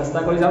দিবলৈ চেষ্টা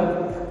কৰি যাম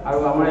আৰু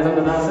আমাৰ এজন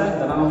দাদা আছে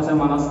দাদাৰ নাম হৈছে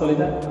মানস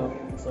কলিতা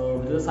চ'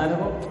 ভিডিঅ'টো চাই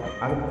থাকক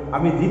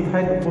আমি যি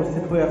ঠাইত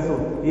উপস্থিত হৈ আছোঁ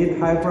এই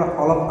ঠাইৰ পৰা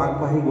অলপ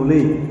আগবাঢ়ি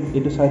গ'লেই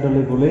এইটো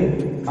ছাইডলৈ গ'লেই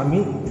আমি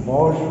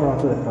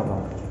বৰচৰাটো দেখা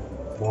পাওঁ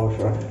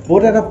বৰচৰা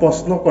বহুত এটা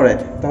প্ৰশ্ন কৰে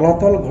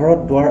তলাতল ঘৰত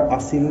দুৱাৰ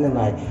আছিল নে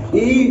নাই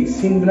এই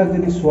চিনবিলাক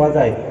যদি চোৱা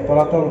যায়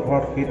তলাতল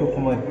ঘৰত সেইটো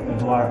সময়ত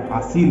দুৱাৰ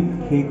আছিল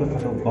সেই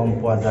কথাটো গম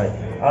পোৱা যায়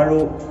আৰু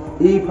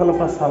এইফালৰ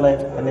পৰা চালে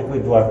এনেকৈ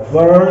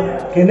দুৱাৰৰ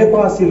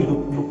কেনেকুৱা আছিল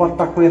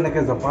দুপাট্টাকৈ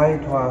এনেকৈ জপাই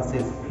থোৱা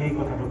আছিল সেই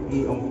কথাটো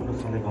এই অংশটো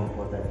চালে গম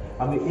পোৱা যায়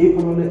আমি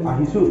এইফাললৈ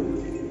আহিছোঁ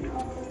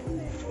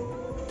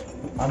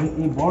আমি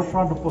এই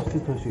বৰচৰাত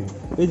উপস্থিত হৈছোঁ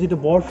এই যিটো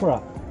বৰচৰা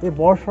এই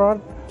বৰচৰাত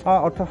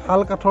অৰ্থাৎ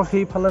শাল কাঠৰ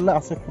সেইফাললৈ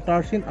আছে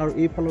খুঁটাৰ চিন আৰু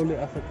এইফাললৈ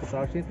আছে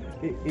খুঁটাৰ চিন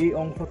এই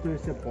অংশটো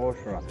হৈছে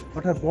বৰচৰা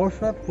অৰ্থাৎ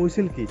বৰচৰাত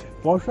হৈছিল কি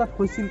বৰচৰাত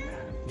হৈছিল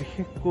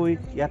বিশেষকৈ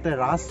ইয়াতে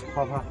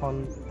ৰাজসভাখন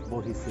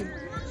বহিছিল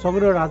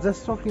স্বৰ্গদেউ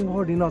ৰাজেশ্বৰ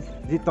সিংহৰ দিনত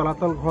যি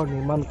তলাতল ঘৰ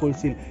নিৰ্মাণ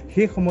কৰিছিল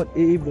সেই সময়ত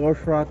এই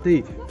বৰচৰাতেই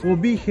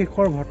কবি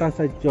শেখৰ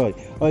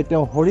ভট্টাচাৰ্যই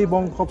তেওঁ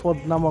হৰিবংশ পদ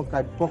নামৰ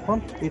কাব্যখন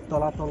এই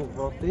তলাতল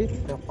ঘৰতেই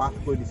তেওঁ পাঠ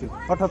কৰি দিছিল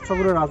অৰ্থাৎ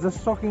স্বৰ্গদেউ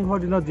ৰাজেশ্বৰ সিংহৰ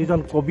দিনত যিজন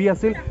কবি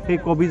আছিল সেই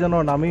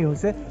কবিজনৰ নামেই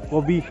হৈছে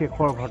কবি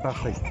শেখৰ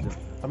ভট্টাচাৰ্য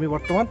আমি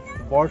বৰ্তমান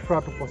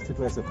বৰচৰাত উপস্থিত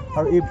হৈ আছোঁ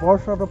আৰু এই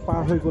বৰচৰাটো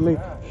পাৰ হৈ গ'লেই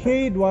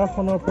সেই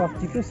দুৱাৰখনৰ পৰা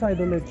সিটো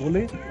ছাইডলৈ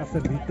গ'লেই আছে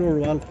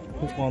ভিতৰুৱাল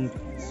ফুকন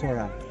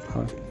চৰা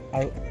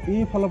আৰু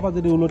এইফালৰ পৰা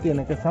যদি উলটি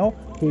এনেকৈ চাওঁ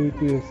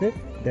সেইটোৱে হৈছে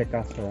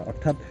ডেকা চৰা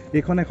অৰ্থাৎ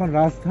এইখন এখন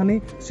ৰাজধানী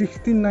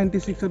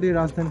 1696 এই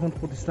ৰাজধানীখন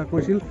প্ৰতিষ্ঠা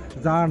কৰিছিল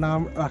যাৰ নাম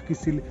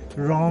ৰাখিছিল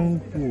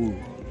ৰংপুৰ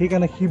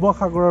সেইকাৰণে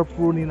শিৱসাগৰৰ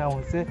পুৰণি নাম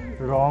হৈছে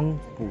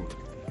ৰংপুৰ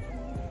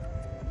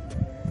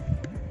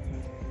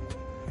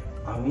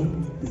আমি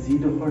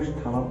যিডোখৰ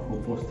স্থানত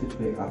উপস্থিত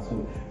হৈ আছোঁ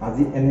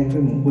আজি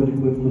এনেকৈ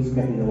মুকলিকৈ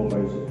খোজকাঢ়ি যাব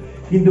পাৰিছোঁ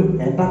কিন্তু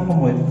এটা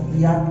সময়ত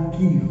ইয়াত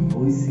কি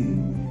হৈছিল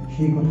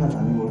সেই কথা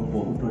জানিবৰ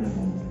বহুতৰে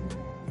মন যায়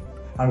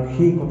আৰু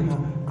সেই কথা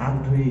আগ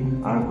ধৰি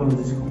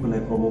আৰ্কলজিষ্টসকলে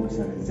ক'ব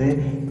বিচাৰে যে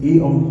এই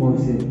অংশ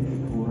হৈছে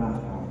বুঢ়া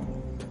হাল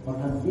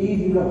অৰ্থাৎ এই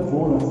যিবিলাক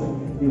হোল আছে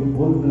এই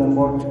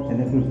হোলবিলাকত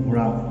এনেকৈ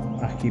বুঢ়া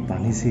আশী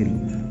বান্ধিছিল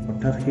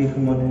অৰ্থাৎ সেই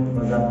সময়ত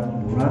ৰজা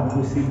বুঢ়াত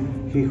গৈছিল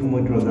সেই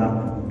সময়ত ৰজা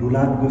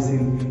দোলাত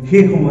গৈছিল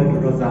সেই সময়ত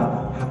ৰজা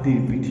হাতীৰ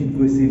পিঠিত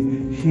গৈছিল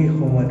সেই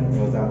সময়ত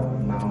ৰজা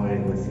নাৱেৰে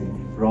গৈছিল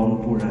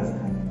ৰংপুৰ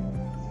ৰাজধানী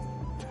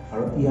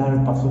আৰু ইয়াৰ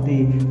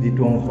পাছতেই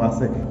যিটো অংশ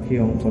আছে সেই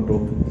অংশটো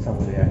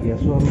চাবলৈ আহি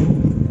আছোঁ আমি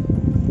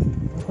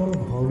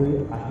ঘৰলৈ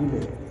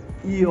আহিলে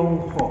ই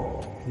অংশ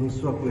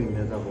নোচোৱাকৈ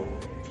নাযাব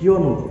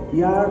কিয়নো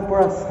ইয়াৰ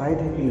পৰা চাই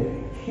থাকিলে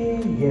সেই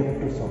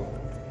গেপটো চাওক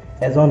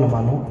এজন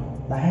মানুহ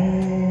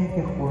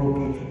লাহেকৈ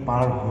সৰকি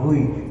পাৰ হৈ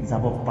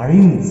যাব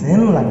পাৰিম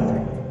যেন লাগি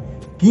থাকে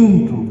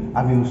কিন্তু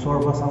আমি ওচৰৰ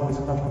পৰা চাওঁ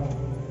পিছত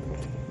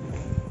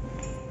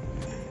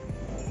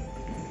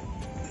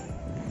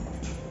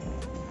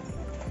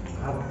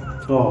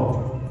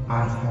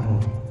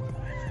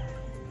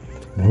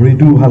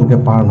ভৰিটোও ভালকৈ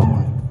পাৰ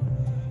নহয়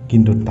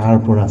কিন্তু তাৰ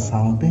পৰা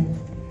চাওঁতে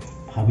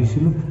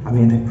ভাবিছিলোঁ আমি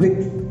এনেকৈ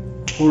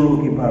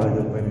সৰকি পাৰ হৈ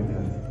যাব পাৰিম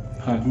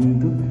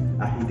কিন্তু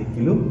আহি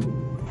দেখিলোঁ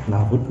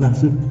নাভূত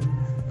নাচোঁ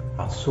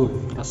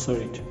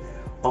আচৰিত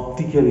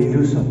অপ্টিকেল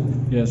ইলিউশ্যন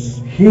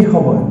সেই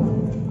সময়ত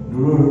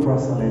দূৰৰ পৰা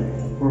চালে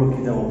সৰকি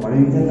যাব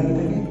পাৰিম যেন লাগি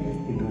থাকে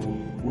কিন্তু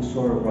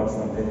ওচৰৰ পৰা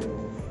চালে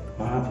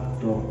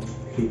মাত্ৰ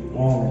সেই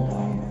কম এটা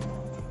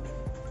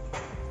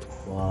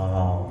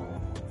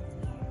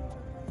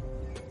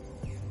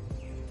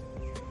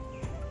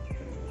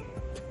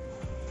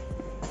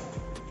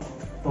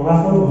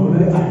তলাতল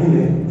ঘৰলৈ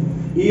আহিলে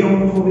এই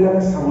অংশবিলাক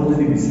চাব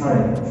যদি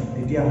বিচাৰে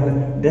তেতিয়াহ'লে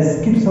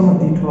ডেছক্ৰিপশ্যনত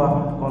দি থোৱা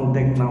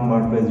কণ্টেক্ট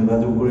নাম্বাৰটোৱে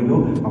যোগাযোগ কৰিলেও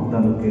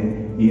আপোনালোকে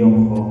এই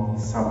অংশ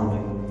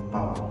চাবলৈ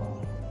পাব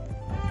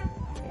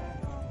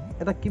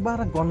এটা কিবা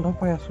এটা গন্ধ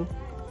পাই আছোঁ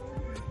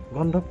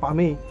গন্ধ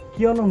পামেই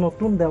কিয়নো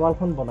নতুন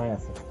দেৱালখন বনাই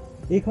আছে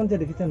এইখন যে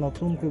দেখিছে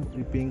নতুনকৈ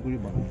ৰিপেয়াৰিং কৰি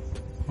বনাই আছে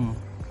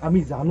আমি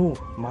জানো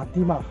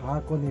মাটিমাহ হাঁহ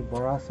কণী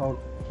বৰা চাউল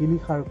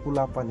শিলিখাৰ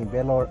কোলা পানী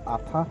বেলৰ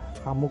আঠা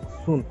শামুক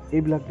চূণ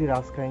এইবিলাক দি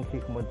ৰাজকাৰেং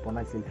সেই সময়ত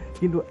বনাইছিল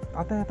কিন্তু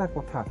তাতে এটা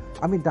কথা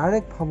আমি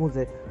ডাইৰেক্ট ভাবোঁ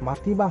যে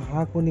মাটিমাহ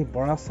হাঁহ কণী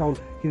বৰা চাউল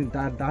কিন্তু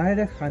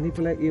ডাইৰেক্ট সানি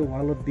পেলাই এই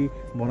ৱালত দি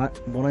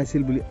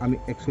বনাইছিল বুলি আমি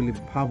একচুৱেলি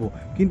ভাবোঁ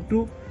কিন্তু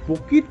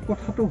প্ৰকৃত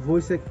কথাটো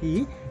হৈছে কি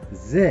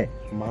যে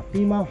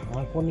মাটিমাহ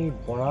হাঁহ কণী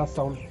বৰা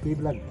চাউল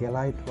সেইবিলাক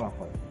গেলাই থোৱা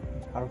হয়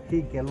আৰু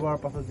সেই গেলোৱাৰ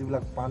পাছত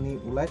যিবিলাক পানী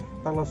ওলায়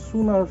তাৰ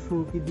চূণ আৰু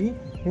চুৰুকি দি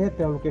সেয়ে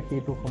তেওঁলোকে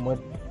সেইটো সময়ত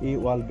এই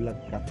ৱালবিলাক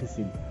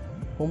গাঁঠিছিল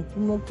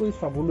সম্পূৰ্ণকৈ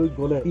চাবলৈ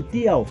গ'লে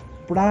এতিয়াও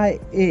প্ৰায়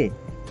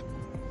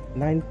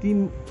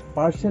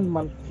 90%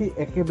 মান সেই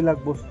একেবিলাক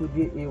বস্তু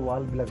দিয়ে এই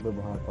ৱালবিলাক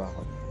ব্যৱহাৰ কৰা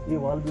হয় এই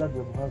ৱালবিলাক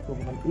ব্যৱহাৰ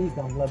কৰিবলৈ এই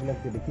গামলাবিলাক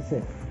যে দেখিছে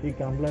এই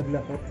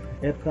গামলাবিলাকত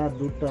 1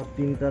 2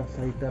 3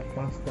 4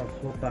 5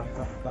 6 7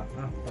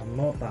 8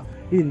 9টা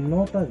এই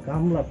 9টা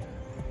গামলাত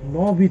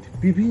 9 বিধ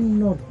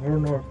বিভিন্ন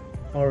ধৰণৰ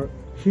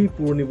সেই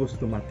পুৰণি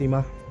বস্তু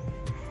মাটিমাহ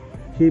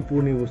সেই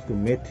পুৰণি বস্তু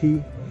মেথি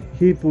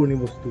সেই পুৰণি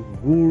বস্তু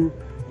গুড়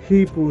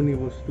সেই পুৰণি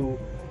বস্তু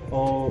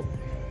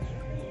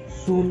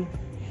চূণ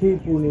সেই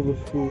পুৰণি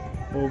বস্তু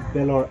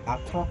বেলৰ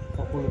আঠা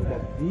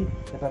সকলোবিলাক দি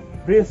এটা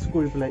প্ৰেছ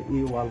কৰি পেলাই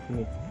এই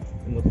ৱালখিনি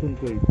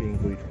নতুনকৈ ৰিপেয়াৰিং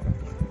কৰি থকা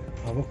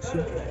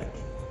ভাবকচোন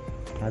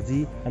আজি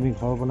আমি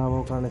ঘৰ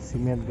বনাবৰ কাৰণে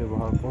চিমেণ্ট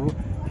ব্যৱহাৰ কৰোঁ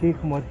সেই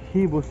সময়ত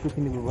সেই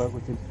বস্তুখিনি ব্যৱহাৰ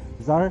কৰিছিল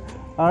যাৰ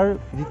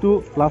যিটো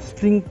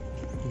লাষ্টিং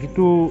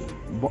যিটো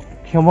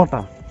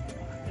ক্ষমতা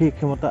সেই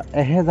ক্ষমতা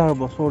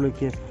 1000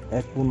 বছৰলৈকে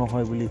একো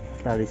নহয় বুলি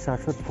তাৰ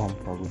ৰিচাৰ্চত গম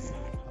পোৱা গৈছে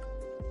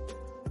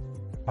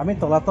আমি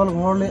তলাতল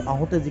ঘৰলৈ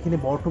আহোঁতে যিখিনি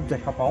বৰটোপ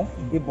দেখা পাওঁ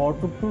এই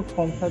বৰটোপটোৰ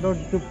ফ্ৰণ্ট ছাইডৰ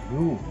যিটো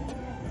ভিউ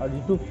আৰু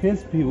যিটো ফেচ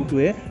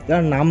ভিউটোৱে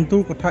ইয়াৰ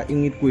নামটোৰ কথা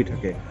ইংগিত কৰি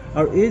থাকে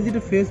আৰু এই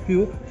যিটো ফেচ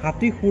ভিউ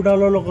হাতীৰ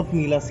খুৰডালৰ লগত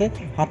মিল আছে,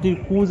 হাতীৰ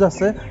কুজ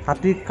আছে,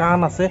 হাতীৰ কাণ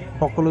আছে,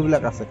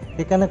 সকলোবিলাক আছে।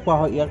 সেইকাৰণে কোৱা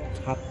হয় ইয়াক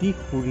হাতী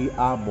খুৰি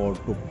আ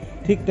বৰটোপ।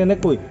 ঠিক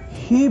তেনেকৈ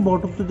সেই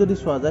বৰটোপটো যদি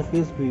চোৱা যায়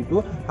ফেচ ভিউটো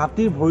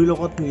হাতীৰ ভৰিৰ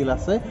লগত মিল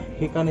আছে,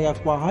 সেইকাৰণে ইয়াক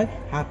কোৱা হয়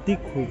হাতী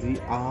খুজি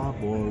আ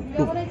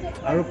বৰটোপ।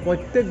 আৰু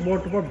প্ৰত্যেক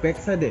বৰটোপৰ বেক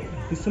চাইডে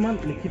কিছুমান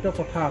লিখিত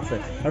কথা আছে,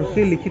 আৰু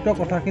সেই লিখিত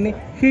কথাখিনি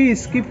সেই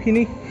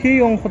স্ক্ৰিপ্টখিনি সেই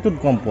অংশটোত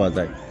গম পোৱা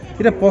যায়।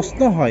 এতিয়া প্ৰশ্ন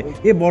হয়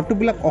এই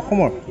বৰটোপবিলাক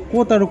অসমৰ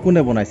ক'ত আৰু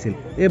কোনে বনাইছিল?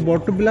 এই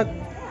বৰটোপবিলাক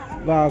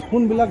বা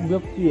কোনবিলাক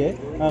ব্যক্তিয়ে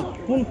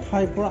কোন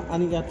ঠাইৰ পৰা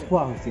আনি ইয়াত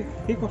থোৱা হৈছিল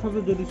সেই কথাটো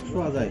যদি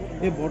চোৱা যায়,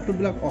 এই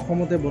বৰটোপবিলাক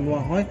অসমতে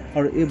বনোৱা হয়।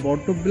 আৰু এই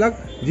বৰটোপবিলাক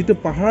যিটো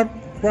পাহাৰৰ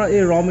পৰা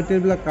এই ৰ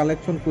মেটেৰিয়েলবিলাক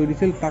কালেকশ্যন কৰি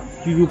দিছিল তাক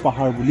তিৰু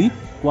পাহাৰ বুলি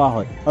কোৱা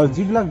হয়। আৰু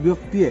যিবিলাক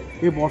ব্যক্তিয়ে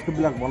এই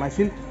বৰটোপবিলাক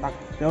বনাইছিল তাক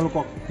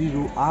তেওঁলোকক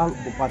তিৰু আল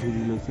উপাধি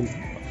দি লৈছিল।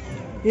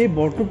 এই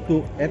বৰটোপটো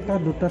এটা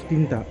দুটা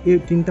তিনিটা, এই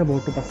তিনিটা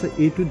বৰটোপ আছে,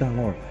 এইটো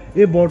ডাঙৰ।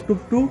 এই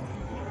বৰটোপটো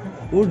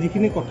ওৰ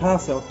যিখিনি কথা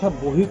আছে, অৰ্থাৎ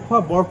বহি খোৱা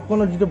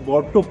বৰফকণৰ যিটো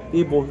বৰটোপ,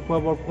 এই বহি খোৱা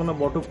বৰফকণৰ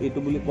বৰটোপ এইটো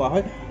বুলি কোৱা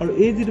হয়। আৰু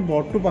এই যিটো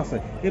বৰটোপ আছে,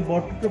 এই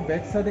বৰটোপটোৰ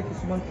বেক চাইডে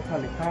কিছুমান কথা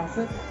লিখা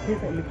আছে। সেই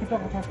লিখিত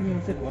কথাখিনি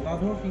হৈছে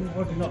গদাধৰ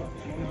সিংহৰ দিনত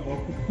এই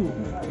বৰটোপটো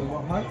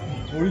ব্যৱহাৰ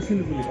কৰিছিল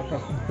বুলি,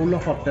 অৰ্থাৎ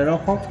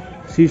 1613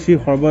 শ্ৰী শ্ৰী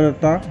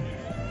সৰ্বদত্তা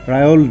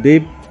ৰায়ল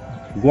দেৱ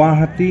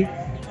গুৱাহাটী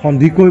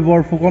সন্ধিকৈ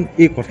বৰফুকন,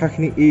 এই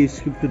কথাখিনি এই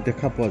স্ক্ৰিপ্টটোত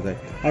দেখা পোৱা যায়।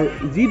 আৰু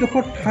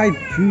যিডোখৰ ঠাইত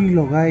জুই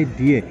লগাই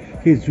দিয়ে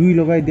সেই জুই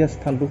লগাই দিয়া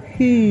স্থানটো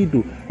সেইটো,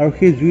 আৰু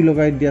সেই জুই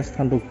লগাই দিয়া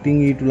স্থানটোক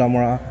টিঙি তোলা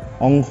মৰা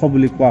অংশ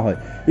বুলি কোৱা হয়।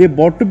 এই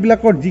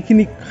বৰটোপবিলাকৰ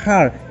যিখিনি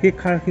খাৰ, সেই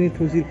খাৰখিনি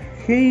থৈছিল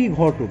সেই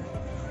ঘৰটোত,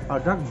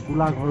 আৰু যাক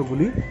গোলাঘৰ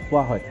বুলি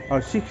কোৱা হয়।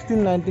 আৰু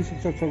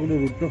 1696 স্বৰ্গদেউ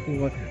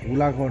ৰুদ্ৰসিংহই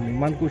গোলাঘৰ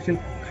নিৰ্মাণ কৰিছিল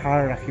খাৰ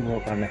ৰাখিবৰ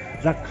কাৰণে,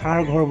 যাক খাৰ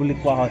ঘৰ বুলি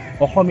কোৱা হয়।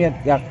 অসমীয়াত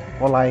ইয়াক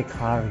কলাই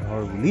খাৰ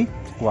ঘৰ বুলি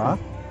কোৱা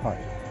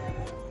হয়।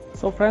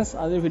 সো ফ্ৰেণ্ডছ,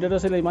 আজিৰ ভিডিঅ'টো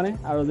আছিলে ইমানেই।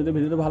 আৰু যদি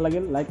ভিডিঅ'টো ভাল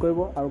লাগিল লাইক কৰিব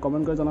আৰু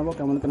কমেণ্ট কৰি জনাব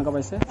কেনেকুৱা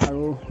পাইছে,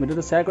 আৰু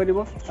ভিডিঅ'টো শ্বেয়াৰ কৰি দিব।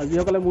 আৰু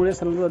যিসকলে মোৰ এই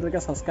চেনেলটো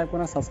এতিয়ালৈকে ছাবস্ক্ৰাইব কৰা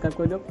নাই ছাবস্ক্ৰাইব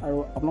কৰি দিয়ক। আৰু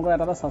আপোনালোকৰ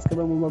এটা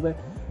ছাবস্ক্ৰাইবাৰ মোৰ বাবে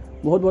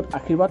বহুত বহুত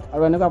আশীৰ্বাদ,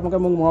 আৰু এনেকৈ আপোনালোকে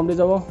মোক মৰম দি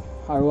যাব।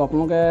 আৰু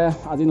আপোনালোকে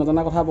আজি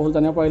নজনা কথা বহুত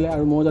জানিব পাৰিলে,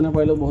 আৰু ময়ো জানিব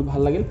পাৰিলোঁ, বহুত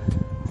ভাল লাগিল।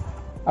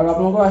 আৰু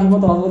আপোনালোকৰ আহিব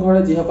তলাতল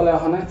ঘৰলৈ যিসকলে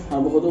অহা নাই,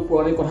 আৰু বহুতো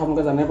পুৰণি কথা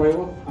আপোনালোকে জানিব পাৰিব।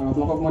 আৰু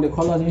আপোনালোকক মই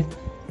দেখুৱালোঁ আজি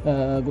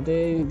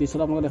গোটেই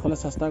দৃশ্যটো আপোনালোকে দেখুৱাবলৈ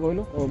চেষ্টা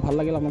কৰিলোঁ। আৰু ভাল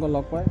লাগিল আপোনালোকক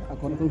লগ পাই।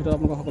 আকৌ নতুন ভিডিঅ'ত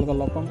আপোনালোকক সকলোকে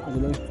লগ পাম।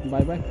 আজিলৈ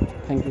bye bye,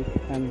 thank U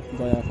and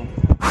Jay Assam.